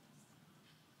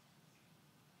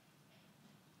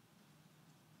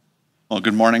Well,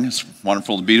 good morning. It's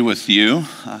wonderful to be with you.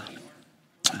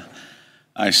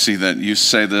 I see that you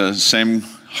say the same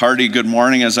hearty good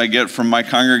morning as I get from my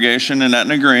congregation in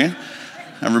Etna Green.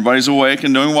 Everybody's awake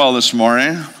and doing well this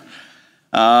morning.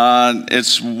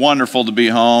 It's wonderful to be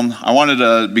home. I wanted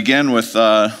to begin with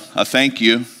a thank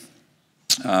you.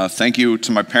 Thank you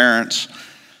to my parents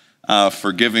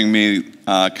for giving me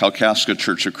Kalkaska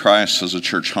Church of Christ as a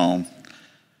church home.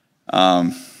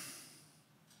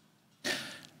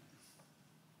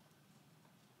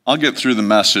 I'll get through the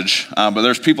message, but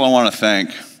there's people I want to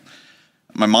thank.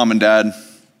 My mom and dad,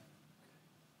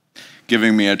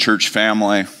 giving me a church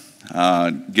family,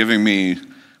 giving me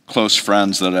close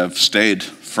friends that have stayed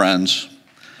friends.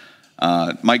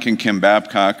 Mike and Kim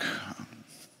Babcock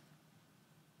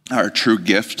are a true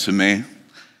gift to me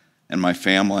and my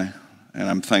family, and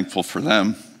I'm thankful for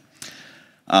them.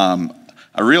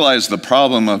 I realize the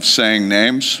problem of saying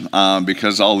names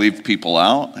because I'll leave people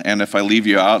out, and if I leave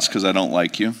you out, it's because I don't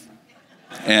like you.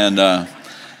 And I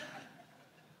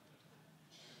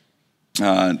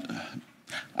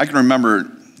can remember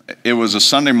it was a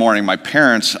Sunday morning. My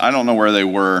parents, I don't know where they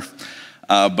were,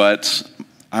 but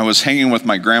I was hanging with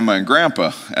my grandma and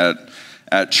grandpa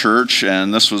at church,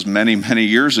 and this was many, many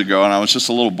years ago, and I was just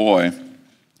a little boy.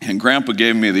 And Grandpa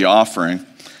gave me the offering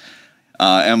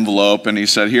envelope, and he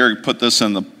said, "Here, put this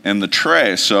in the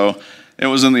tray." So it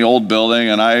was in the old building,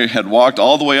 and I had walked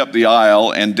all the way up the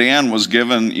aisle, and Dan was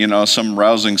given, some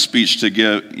rousing speech to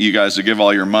give you guys to give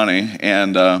all your money,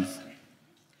 and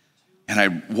I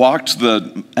walked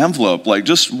the envelope,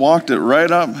 just walked it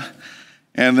right up,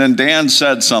 and then Dan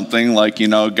said something like,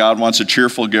 God wants a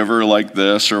cheerful giver like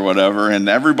this or whatever, and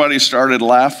everybody started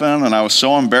laughing, and I was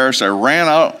so embarrassed. I ran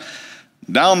out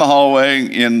down the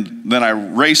hallway, and then I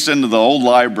raced into the old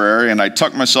library, and I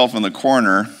tucked myself in the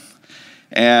corner,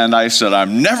 and I said,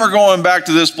 "I'm never going back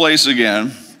to this place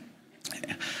again."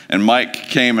 And Mike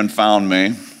came and found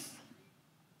me.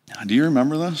 Do you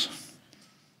remember this?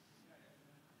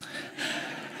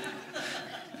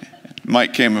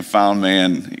 Mike came and found me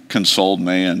and consoled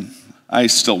me, and I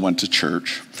still went to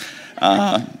church.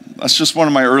 That's just one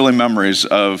of my early memories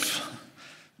of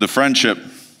the friendship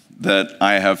that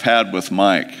I have had with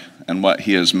Mike and what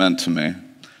he has meant to me,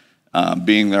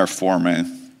 being there for me.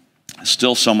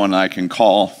 Still someone I can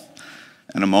call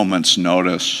at a moment's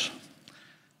notice,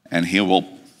 and he will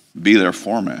be there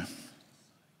for me.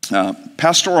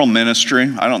 Pastoral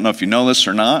ministry, I don't know if you know this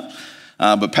or not,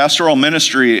 but pastoral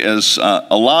ministry is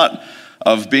a lot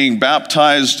of being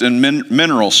baptized in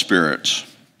mineral spirits,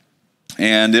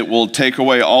 and it will take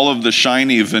away all of the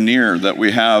shiny veneer that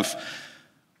we have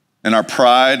in our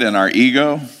pride and our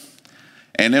ego,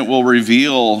 and it will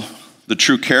reveal the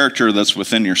true character that's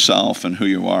within yourself and who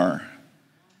you are.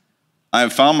 I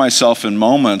have found myself in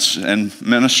moments in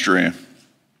ministry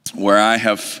where I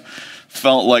have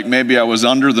felt like maybe I was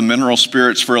under the mineral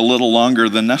spirits for a little longer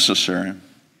than necessary.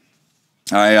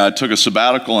 I took a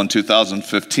sabbatical in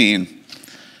 2015,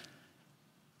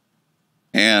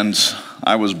 and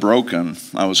I was broken.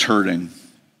 I was hurting.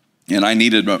 And I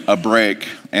needed a break,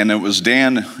 and it was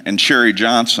Dan and Sherry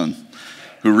Johnson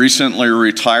who recently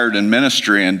retired in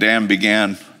ministry, and Dan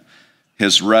began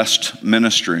his Rest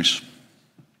Ministries.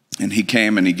 And he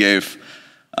came and he gave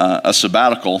a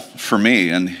sabbatical for me,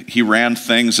 and he ran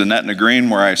things in Etna Green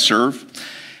where I serve,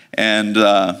 and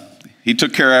he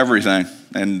took care of everything.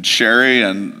 And Sherry,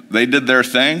 and they did their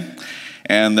thing,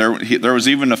 and there was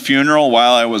even a funeral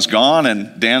while I was gone,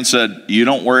 and Dan said, "You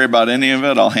don't worry about any of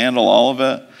it, I'll handle all of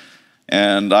it."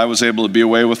 And I was able to be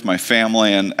away with my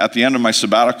family. And at the end of my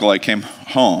sabbatical, I came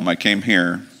home. I came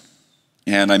here.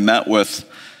 And I met with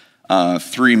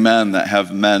 3 men that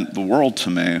have meant the world to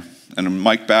me. And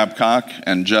Mike Babcock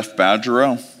and Jeff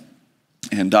Badgerow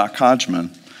and Doc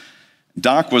Hodgman.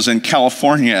 Doc was in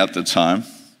California at the time,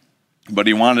 but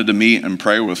he wanted to meet and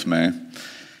pray with me.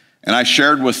 And I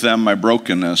shared with them my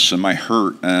brokenness and my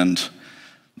hurt and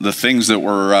the things that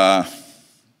were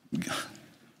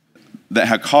that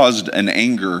had caused an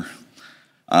anger.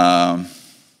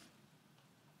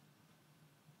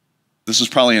 This is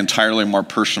probably entirely more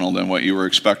personal than what you were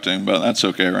expecting, but that's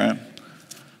okay, right?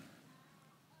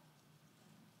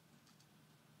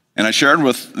 And I shared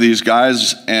with these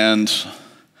guys, and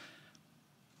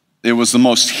it was the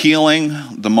most healing,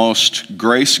 the most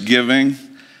grace-giving,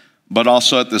 but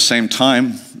also at the same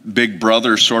time, big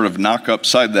brother sort of knock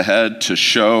upside the head to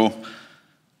show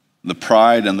the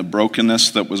pride and the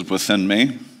brokenness that was within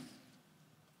me.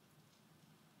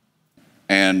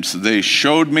 And they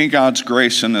showed me God's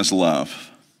grace and his love.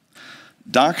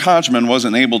 Doc Hodgman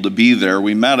wasn't able to be there.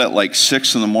 We met at like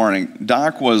 6 in the morning.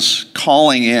 Doc was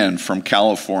calling in from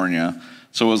California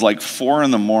So it was like 4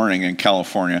 in the morning in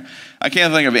California. I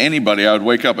can't think of anybody I would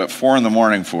wake up at 4 in the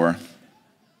morning for.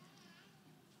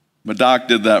 But Doc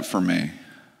did that for me.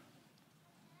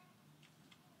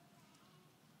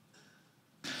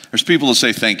 There's people to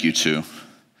say thank you to.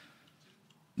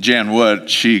 Jan Wood,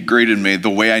 she greeted me the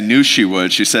way I knew she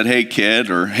would. She said, "Hey kid,"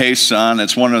 or "Hey son,"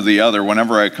 it's one or the other.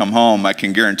 Whenever I come home, I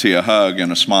can guarantee a hug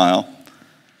and a smile.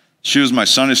 She was my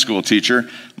Sunday school teacher.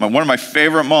 One of my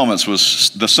favorite moments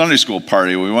was the Sunday school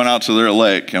party. We went out to their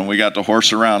lake and we got to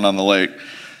horse around on the lake.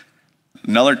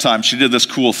 Another time, she did this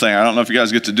cool thing. I don't know if you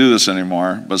guys get to do this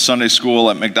anymore, but Sunday school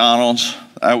at McDonald's,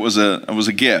 it was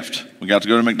a gift. We got to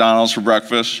go to McDonald's for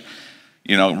breakfast.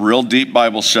 Real deep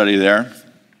Bible study there.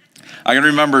 I can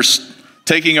remember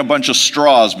taking a bunch of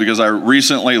straws because I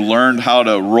recently learned how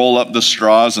to roll up the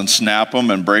straws and snap them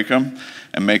and break them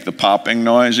and make the popping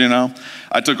noise,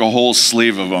 I took a whole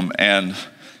sleeve of them, and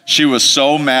she was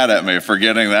so mad at me for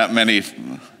getting that many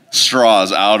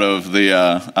straws out of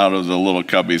the little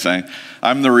cubby thing.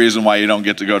 I'm the reason why you don't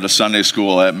get to go to Sunday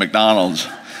school at McDonald's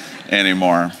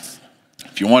anymore.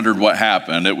 If you wondered what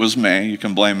happened, it was me. You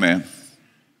can blame me.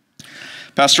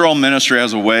 Pastoral ministry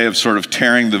has a way of sort of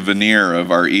tearing the veneer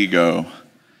of our ego.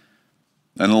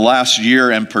 In the last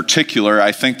year in particular,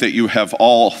 I think that you have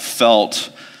all felt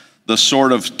the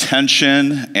sort of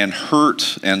tension and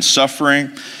hurt and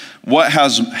suffering. What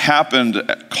has happened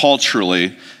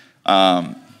culturally,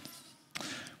 what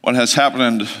has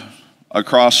happened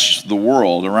across the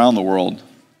world, around the world,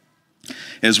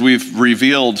 is we've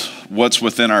revealed what's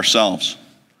within ourselves.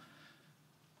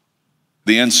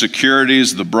 The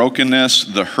insecurities, the brokenness,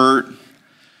 the hurt.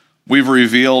 We've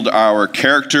revealed our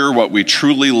character, what we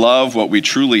truly love, what we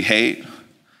truly hate.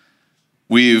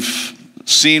 We've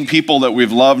seen people that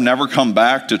we've loved never come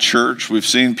back to church. We've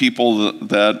seen people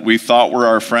that we thought were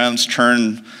our friends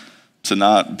turn to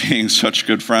not being such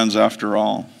good friends after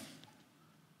all.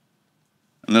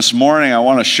 And this morning I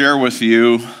want to share with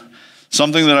you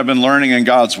something that I've been learning in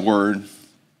God's Word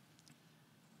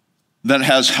that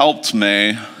has helped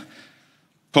me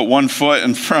put one foot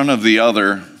in front of the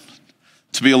other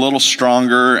to be a little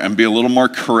stronger and be a little more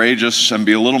courageous and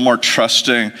be a little more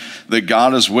trusting that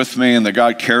God is with me and that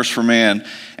God cares for me. And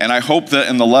I hope that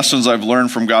in the lessons I've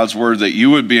learned from God's Word that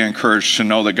you would be encouraged to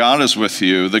know that God is with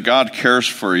you, that God cares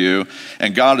for you,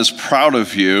 and God is proud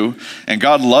of you, and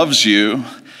God loves you.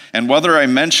 And whether I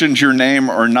mentioned your name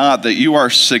or not, that you are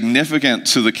significant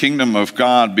to the kingdom of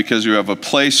God because you have a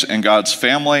place in God's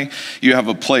family. You have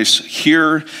a place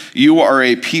here. You are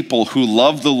a people who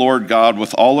love the Lord God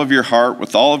with all of your heart,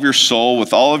 with all of your soul,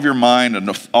 with all of your mind, and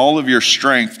with all of your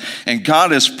strength. And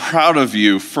God is proud of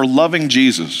you for loving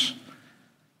Jesus.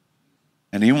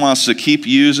 And He wants to keep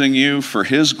using you for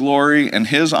His glory and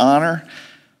His honor.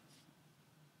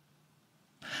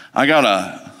 I got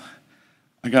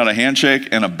a handshake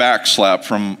and a back slap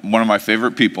from one of my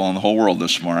favorite people in the whole world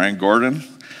this morning. Gordon,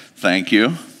 thank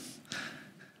you.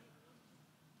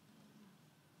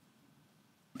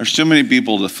 There's too many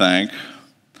people to thank,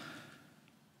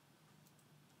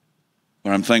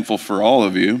 but I'm thankful for all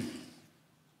of you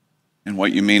and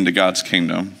what you mean to God's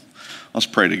kingdom. Let's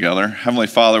pray together. Heavenly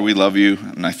Father, we love you,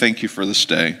 and I thank you for this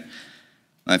day. And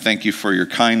I thank you for your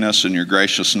kindness and your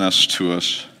graciousness to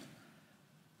us.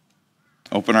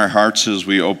 Open our hearts as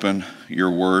we open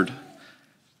your word.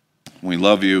 We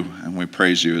love you and we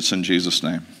praise you. It's in Jesus'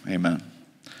 name. Amen.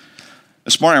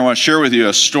 This morning I want to share with you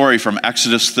a story from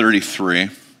Exodus 33.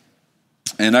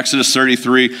 In Exodus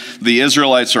 33, the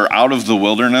Israelites are out of the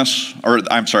wilderness,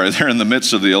 they're in the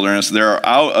midst of the wilderness. They're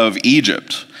out of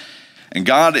Egypt. And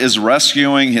God is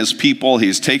rescuing his people.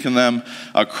 He's taken them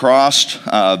across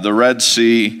the Red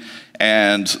Sea,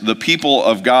 and the people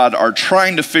of God are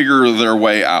trying to figure their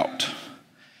way out.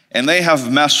 And they have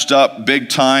messed up big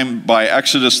time. By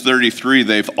Exodus 33,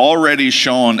 they've already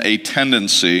shown a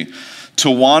tendency to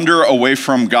wander away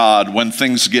from God when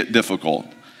things get difficult.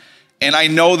 And I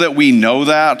know that we know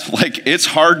that. Like, it's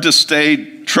hard to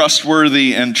stay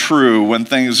trustworthy and true when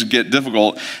things get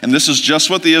difficult. And this is just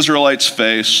what the Israelites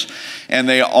face. And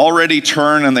they already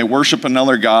turn and they worship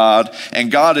another God. And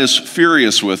God is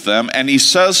furious with them. And he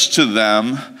says to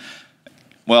them,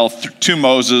 to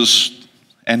Moses,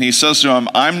 and he says to him,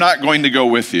 I'm not going to go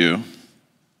with you.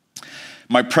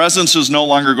 My presence is no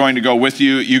longer going to go with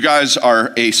you. You guys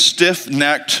are a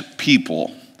stiff-necked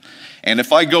people. And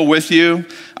if I go with you,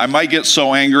 I might get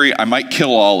so angry, I might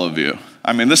kill all of you.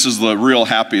 I mean, this is the real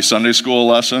happy Sunday school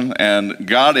lesson. And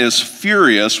God is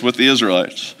furious with the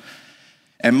Israelites.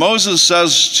 And Moses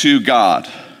says to God,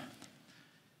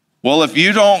 well, if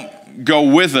you don't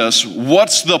go with us,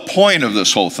 what's the point of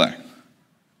this whole thing?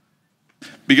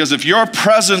 Because if your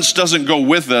presence doesn't go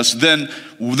with us, then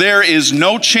there is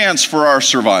no chance for our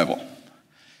survival.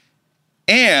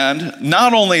 And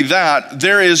not only that,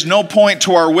 there is no point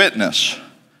to our witness.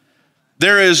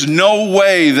 There is no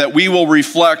way that we will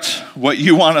reflect what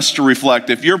you want us to reflect.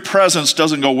 If your presence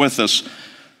doesn't go with us,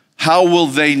 how will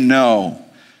they know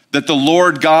that the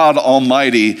Lord God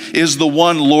Almighty is the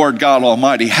one Lord God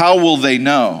Almighty? How will they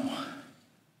know?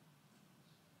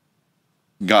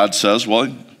 God says,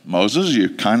 well, Moses, you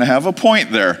kind of have a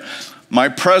point there. My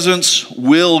presence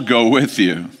will go with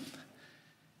you.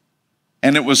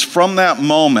 And it was from that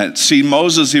moment. See,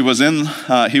 Moses, he was in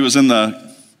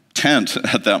the tent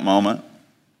at that moment.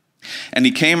 And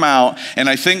he came out, and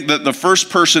I think that the first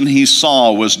person he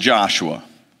saw was Joshua.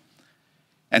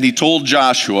 And he told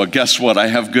Joshua, guess what? I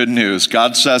have good news.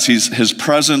 God says his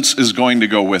presence is going to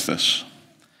go with us.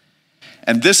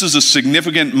 And this is a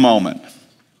significant moment.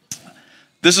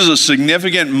 This is a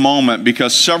significant moment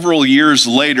because several years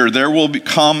later, there will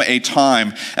come a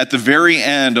time at the very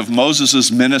end of Moses'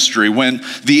 ministry when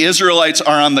the Israelites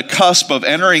are on the cusp of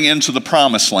entering into the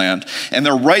promised land. And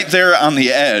they're right there on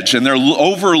the edge, and they're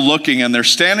overlooking, and they're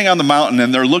standing on the mountain,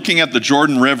 and they're looking at the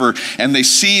Jordan River, and they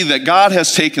see that God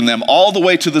has taken them all the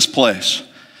way to this place.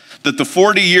 That the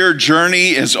 40-year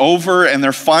journey is over, and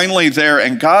they're finally there.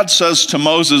 And God says to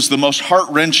Moses the most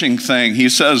heart-wrenching thing. He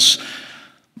says,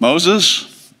 Moses,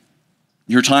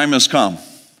 your time has come.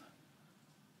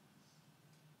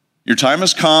 Your time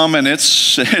has come, and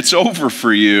it's over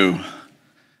for you.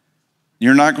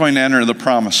 You're not going to enter the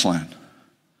promised land.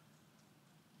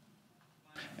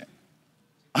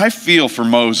 I feel for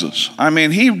Moses. I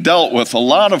mean, he dealt with a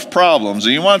lot of problems.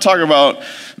 And you want to talk about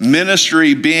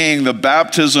ministry being the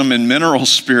baptism in mineral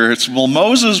spirits. Well,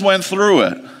 Moses went through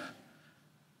it.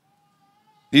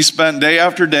 He spent day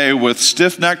after day with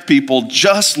stiff-necked people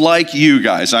just like you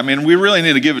guys. I mean, we really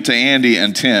need to give it to Andy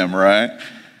and Tim, right?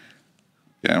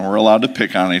 Yeah, and we're allowed to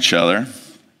pick on each other.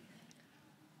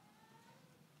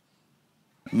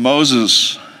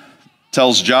 Moses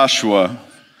tells Joshua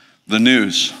the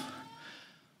news.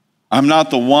 I'm not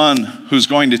the one who's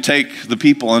going to take the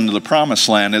people into the promised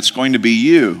land. It's going to be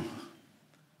you.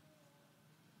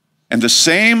 And the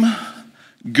same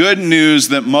good news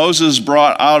that Moses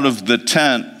brought out of the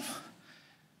tent,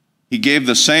 he gave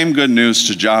the same good news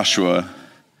to Joshua.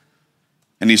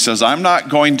 And he says, I'm not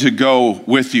going to go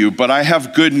with you, but I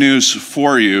have good news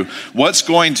for you. What's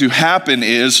going to happen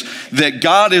is that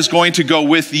God is going to go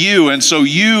with you, and so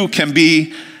you can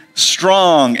be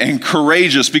strong and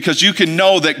courageous because you can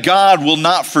know that God will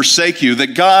not forsake you,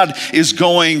 that God is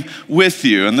going with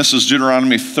you. And this is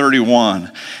Deuteronomy 31.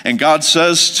 And God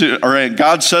says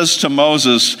to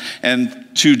Moses and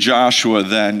to Joshua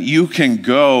then, you can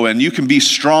go and you can be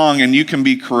strong and you can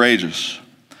be courageous.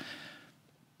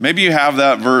 Maybe you have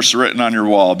that verse written on your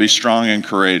wall, be strong and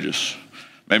courageous.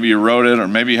 Maybe you wrote it, or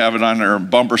maybe you have it on your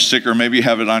bumper sticker, maybe you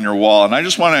have it on your wall. And I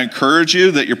just want to encourage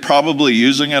you that you're probably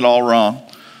using it all wrong.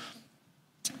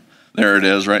 There it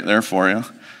is, right there for you.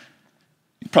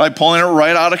 You're probably pulling it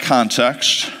right out of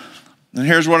context. And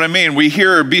here's what I mean. We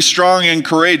hear, be strong and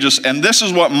courageous, and this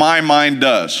is what my mind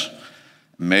does.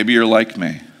 Maybe you're like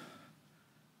me.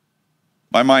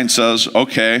 My mind says,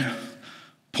 okay,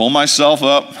 pull myself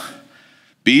up,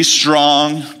 be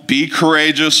strong, be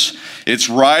courageous. It's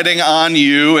riding on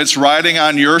you. It's riding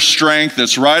on your strength.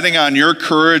 It's riding on your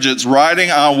courage. It's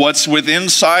riding on what's within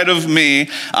inside of me.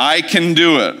 I can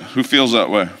do it. Who feels that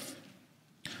way?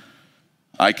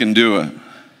 I can do it.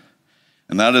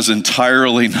 And that is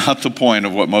entirely not the point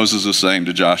of what Moses is saying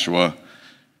to Joshua.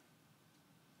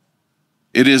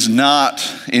 It is not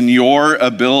in your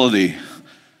ability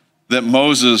that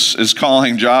Moses is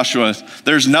calling Joshua.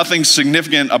 There's nothing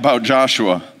significant about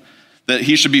Joshua that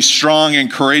he should be strong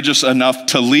and courageous enough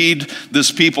to lead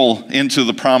this people into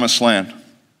the promised land.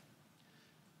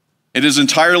 It is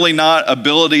entirely not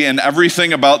ability and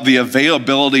everything about the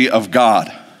availability of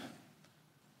God.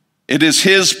 It is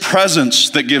his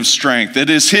presence that gives strength. It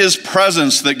is his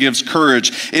presence that gives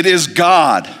courage. It is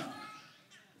God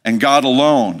and God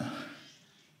alone.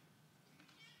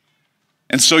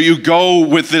 And so you go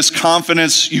with this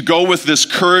confidence, you go with this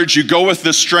courage, you go with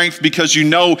this strength because you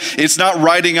know it's not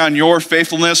riding on your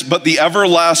faithfulness, but the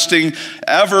everlasting,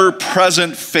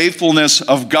 ever-present faithfulness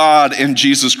of God in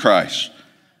Jesus Christ.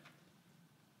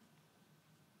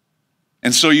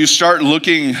 And so you start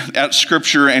looking at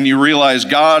Scripture and you realize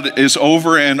God is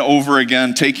over and over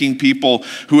again taking people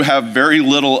who have very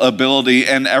little ability,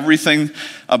 and everything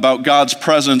about God's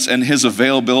presence and his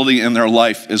availability in their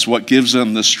life is what gives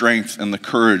them the strength and the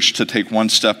courage to take one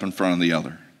step in front of the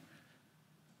other.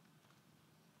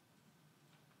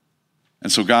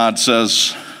 And so God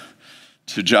says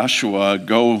to Joshua,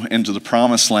 go into the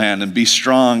promised land and be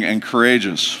strong and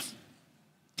courageous.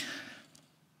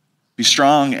 Be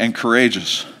strong and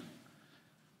courageous.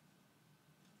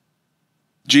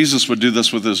 Jesus would do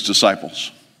this with his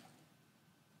disciples.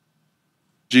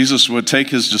 Jesus would take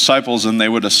his disciples and they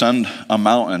would ascend a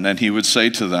mountain, and he would say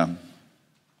to them,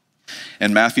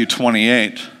 in Matthew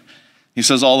 28, he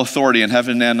says, all authority in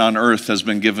heaven and on earth has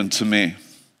been given to me.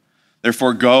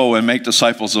 Therefore go and make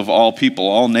disciples of all people,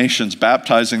 all nations,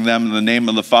 baptizing them in the name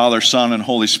of the Father, Son, and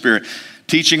Holy Spirit,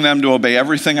 teaching them to obey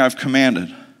everything I've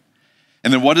commanded.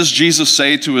 And then what does Jesus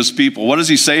say to his people? What does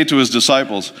he say to his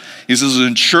disciples? He says,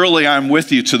 and surely I'm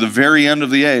with you to the very end of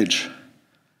the age.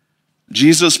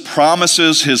 Jesus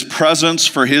promises his presence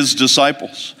for his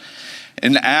disciples.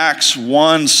 In Acts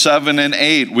 1, 7, and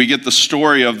 8, we get the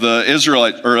story of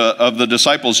the of the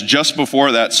disciples just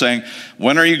before that saying,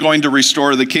 when are you going to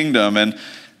restore the kingdom? And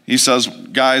he says,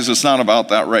 guys, it's not about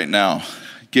that right now.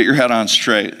 Get your head on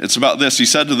straight. It's about this. He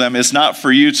said to them, it's not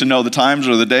for you to know the times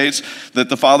or the dates that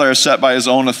the Father has set by his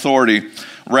own authority.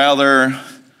 Rather,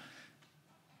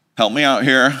 help me out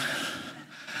here.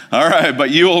 All right, but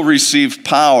you will receive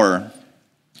power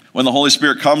when the Holy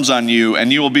Spirit comes on you,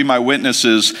 and you will be my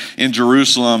witnesses in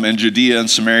Jerusalem and Judea and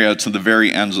Samaria to the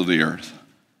very ends of the earth.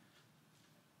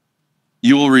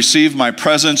 You will receive my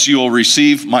presence. You will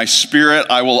receive my spirit.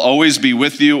 I will always be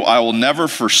with you. I will never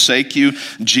forsake you.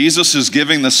 Jesus is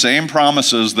giving the same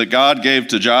promises that God gave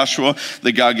to Joshua,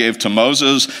 that God gave to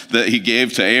Moses, that he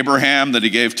gave to Abraham, that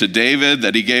he gave to David,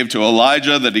 that he gave to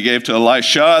Elijah, that he gave to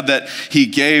Elisha, that he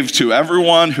gave to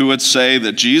everyone who would say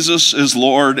that Jesus is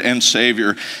Lord and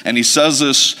Savior. And he says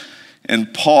this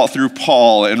through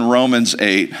Paul in Romans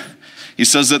 8. He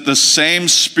says that the same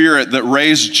Spirit that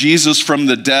raised Jesus from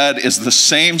the dead is the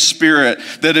same Spirit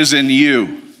that is in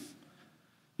you.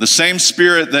 The same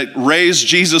Spirit that raised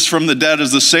Jesus from the dead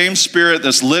is the same Spirit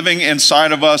that's living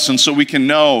inside of us. And so we can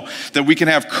know that we can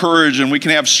have courage and we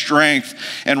can have strength.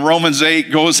 And Romans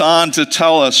 8 goes on to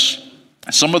tell us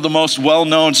some of the most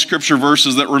well-known scripture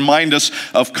verses that remind us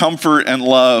of comfort and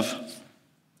love.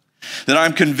 That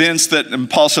I'm convinced that, and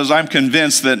Paul says, I'm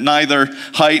convinced that neither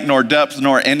height nor depth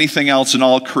nor anything else in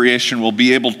all creation will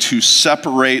be able to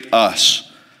separate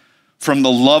us from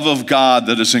the love of God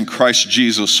that is in Christ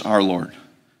Jesus our Lord.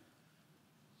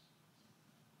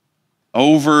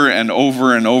 Over and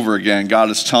over and over again,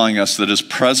 God is telling us that his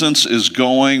presence is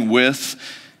going with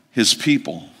his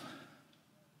people.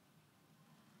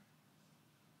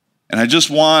 And I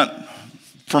just want,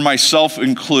 for myself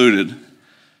included,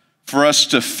 for us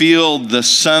to feel the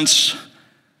sense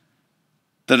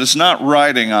that it's not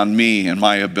riding on me and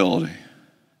my ability,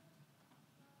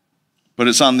 but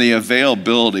it's on the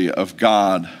availability of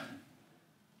God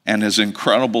and his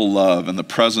incredible love and the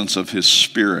presence of his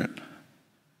Spirit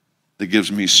that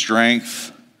gives me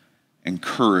strength and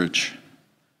courage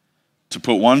to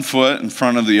put one foot in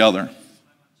front of the other.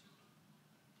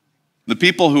 The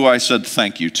people who I said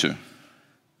thank you to,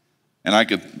 and I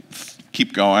could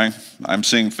keep going. I'm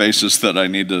seeing faces that I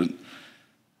need to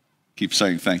keep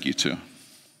saying thank you to.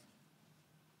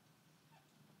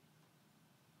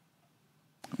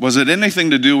 Was it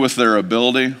anything to do with their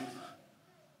ability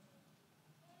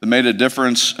that made a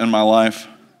difference in my life?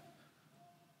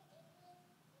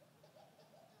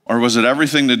 Or was it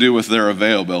everything to do with their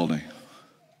availability?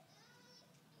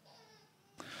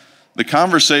 The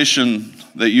conversation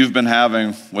that you've been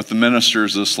having with the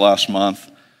ministers this last month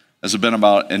has been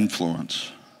about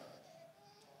influence.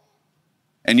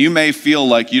 And you may feel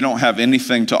like you don't have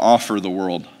anything to offer the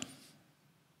world.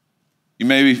 You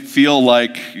may feel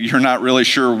like you're not really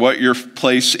sure what your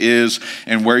place is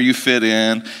and where you fit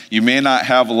in. You may not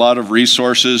have a lot of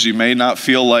resources. You may not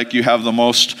feel like you have the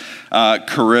most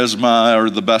charisma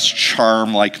or the best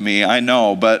charm like me. I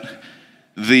know, but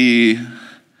the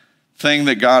thing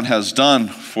that God has done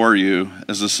for you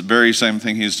is this very same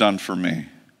thing he's done for me.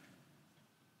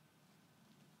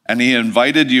 And he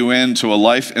invited you into a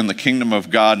life in the kingdom of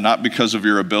God, not because of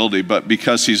your ability, but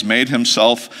because he's made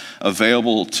himself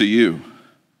available to you.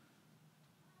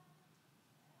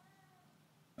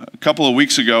 A couple of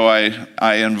weeks ago,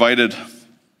 I invited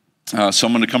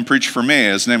someone to come preach for me.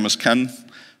 His name was Ken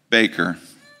Baker.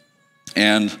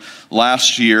 And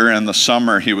last year in the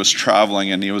summer, he was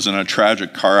traveling and he was in a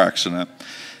tragic car accident.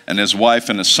 And his wife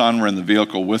and his son were in the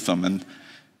vehicle with him. And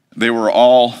they were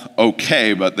all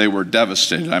okay, but they were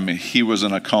devastated. I mean, he was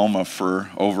in a coma for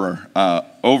over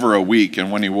a week.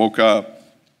 And when he woke up,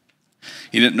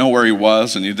 he didn't know where he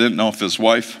was, and he didn't know if his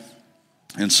wife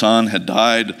and son had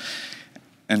died.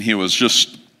 And he was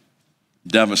just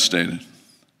devastated.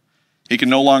 He can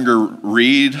no longer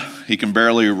read. He can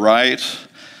barely write.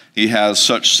 He has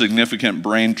such significant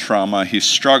brain trauma. He's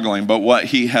struggling. But what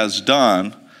he has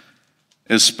done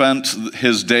is spent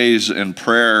his days in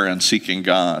prayer and seeking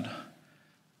God.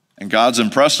 And God's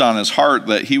impressed on his heart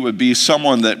that he would be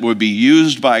someone that would be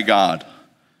used by God,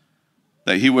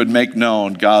 that he would make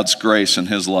known God's grace and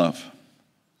his love.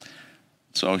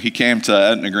 So he came to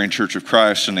Etna Green Church of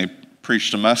Christ and he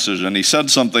preached a message, and he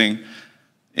said something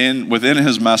within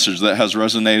his message that has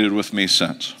resonated with me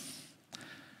since.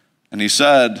 And he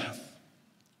said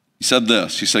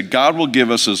this, he said, God will give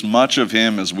us as much of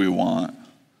him as we want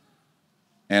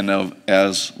and of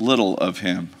as little of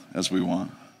him as we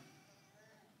want.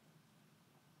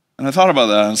 And I thought about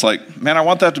that, and it's like, man, I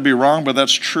want that to be wrong, but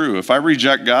that's true. If I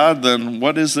reject God, then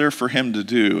what is there for him to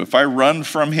do? If I run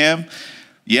from him,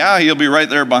 yeah, he'll be right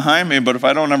there behind me, but if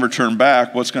I don't ever turn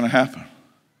back, what's going to happen?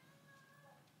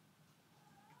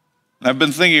 And I've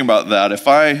been thinking about that. If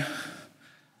I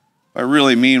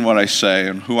really mean what I say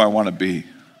and who I want to be,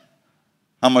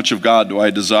 how much of God do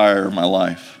I desire in my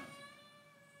life?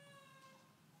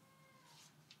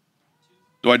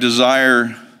 Do I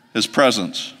desire his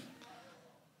presence?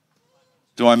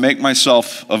 Do I make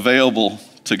myself available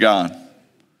to God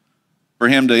for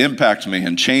him to impact me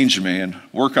and change me and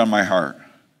work on my heart?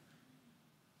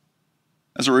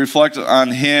 As I reflect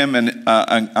on him and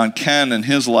on Ken and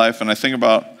his life, and I think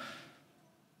about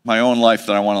my own life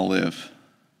that I want to live.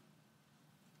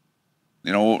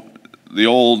 You know,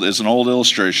 is an old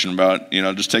illustration about,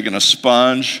 just taking a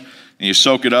sponge and you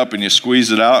soak it up and you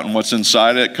squeeze it out, and what's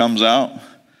inside it comes out.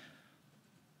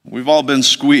 We've all been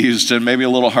squeezed and maybe a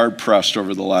little hard pressed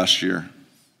over the last year.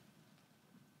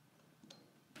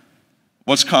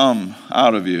 What's come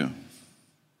out of you?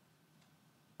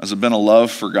 Has it been a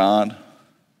love for God?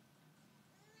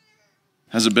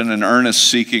 Has it been an earnest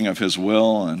seeking of his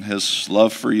will and his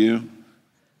love for you?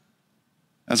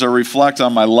 As I reflect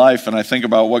on my life and I think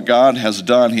about what God has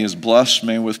done, he has blessed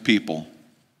me with people.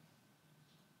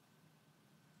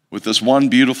 With this one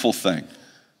beautiful thing.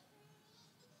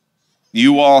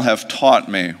 You all have taught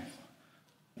me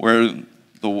where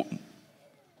the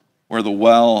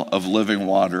well of living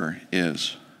water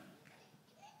is.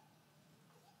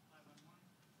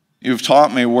 You've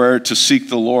taught me where to seek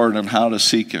the Lord and how to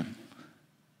seek him.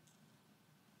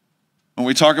 When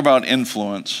we talk about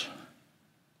influence,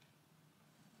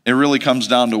 it really comes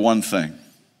down to one thing.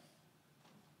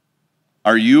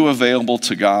 Are you available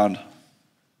to God?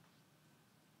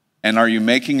 And are you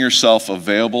making yourself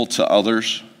available to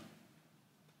others?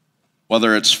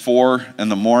 Whether it's 4 in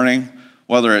the morning,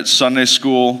 whether it's Sunday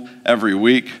school every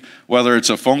week, whether it's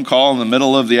a phone call in the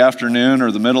middle of the afternoon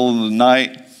or the middle of the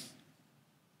night.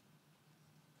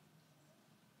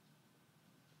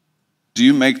 Do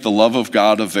you make the love of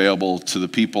God available to the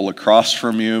people across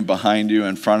from you, behind you,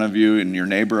 in front of you, and your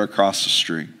neighbor across the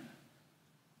street?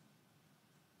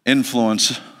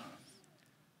 Influence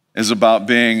is about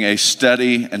being a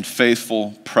steady and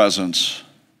faithful presence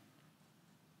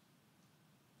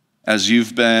as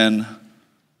you've been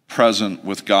present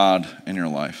with God in your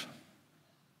life.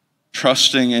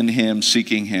 Trusting in him,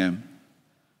 seeking him,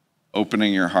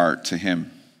 opening your heart to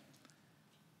him.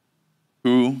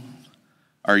 Who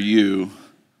are you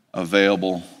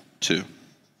available to?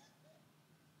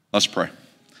 Let's pray.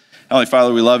 Heavenly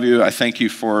Father, we love you. I thank you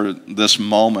for this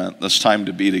moment, this time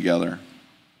to be together.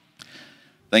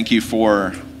 Thank you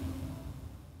for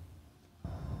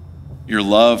your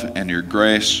love and your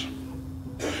grace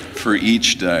for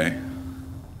each day.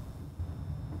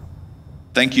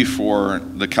 Thank you for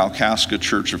the Kalkaska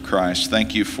Church of Christ.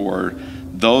 Thank you for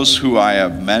those who I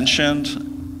have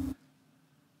mentioned.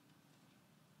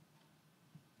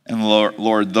 And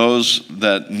Lord, those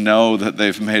that know that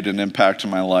they've made an impact in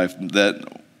my life,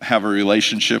 that have a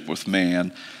relationship with me,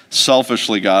 and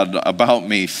selfishly, God, about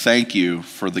me, thank you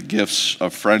for the gifts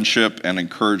of friendship and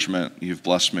encouragement you've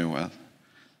blessed me with.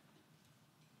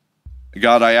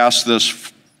 God, I ask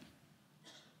this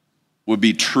would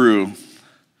be true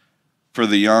for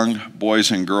the young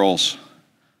boys and girls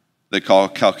that call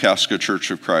Kalkaska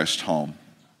Church of Christ home.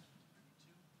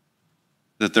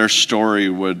 That their story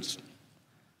would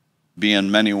be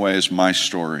in many ways my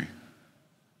story,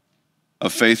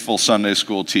 of faithful Sunday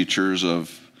school teachers,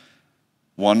 of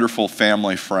wonderful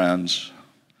family friends,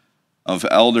 of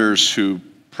elders who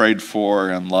prayed for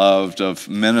and loved, of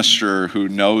minister who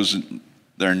knows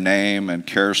their name and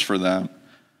cares for them.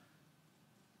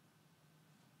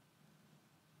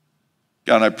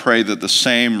 God, I pray that the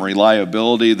same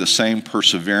reliability, the same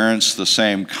perseverance, the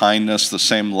same kindness, the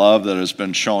same love that has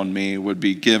been shown me would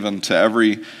be given to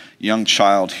every young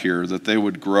child here, that they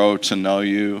would grow to know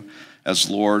you as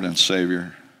Lord and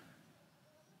Savior.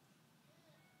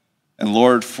 And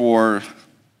Lord, for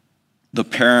the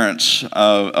parents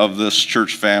of this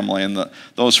church family and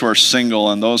those who are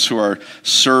single and those who are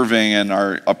serving and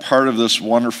are a part of this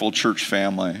wonderful church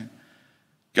family.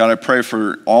 God, I pray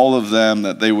for all of them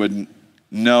that they would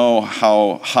know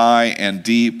how high and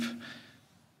deep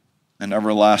and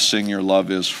everlasting your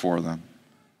love is for them.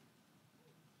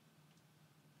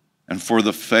 And for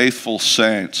the faithful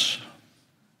saints,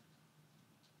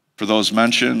 for those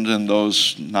mentioned and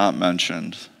those not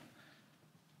mentioned,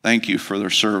 thank you for their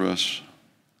service.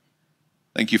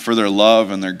 Thank you for their love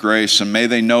and their grace. And may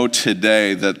they know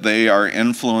today that they are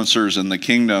influencers in the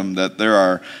kingdom, that there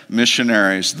are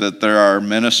missionaries, that there are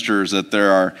ministers, that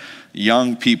there are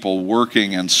young people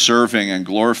working and serving and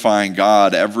glorifying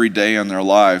God every day in their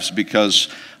lives because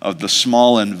of the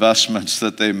small investments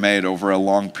that they made over a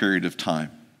long period of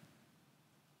time.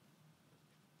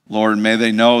 Lord, may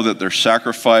they know that their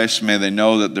sacrifice, may they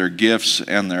know that their gifts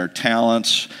and their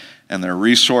talents and their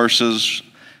resources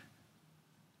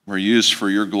were used for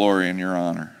your glory and your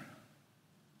honor.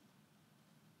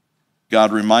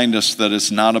 God, remind us that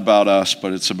it's not about us,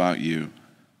 but it's about you.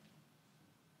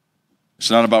 It's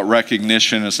not about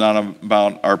recognition. It's not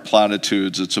about our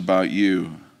platitudes. It's about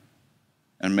you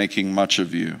and making much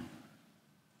of you.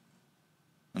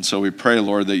 And so we pray,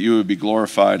 Lord, that you would be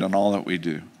glorified in all that we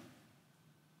do.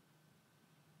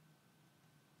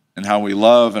 And how we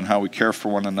love and how we care for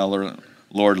one another.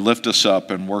 Lord, lift us up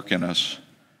and work in us.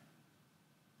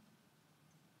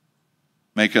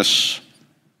 Make us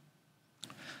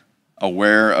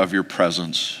aware of your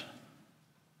presence,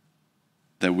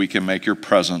 that we can make your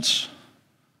presence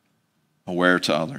aware to others.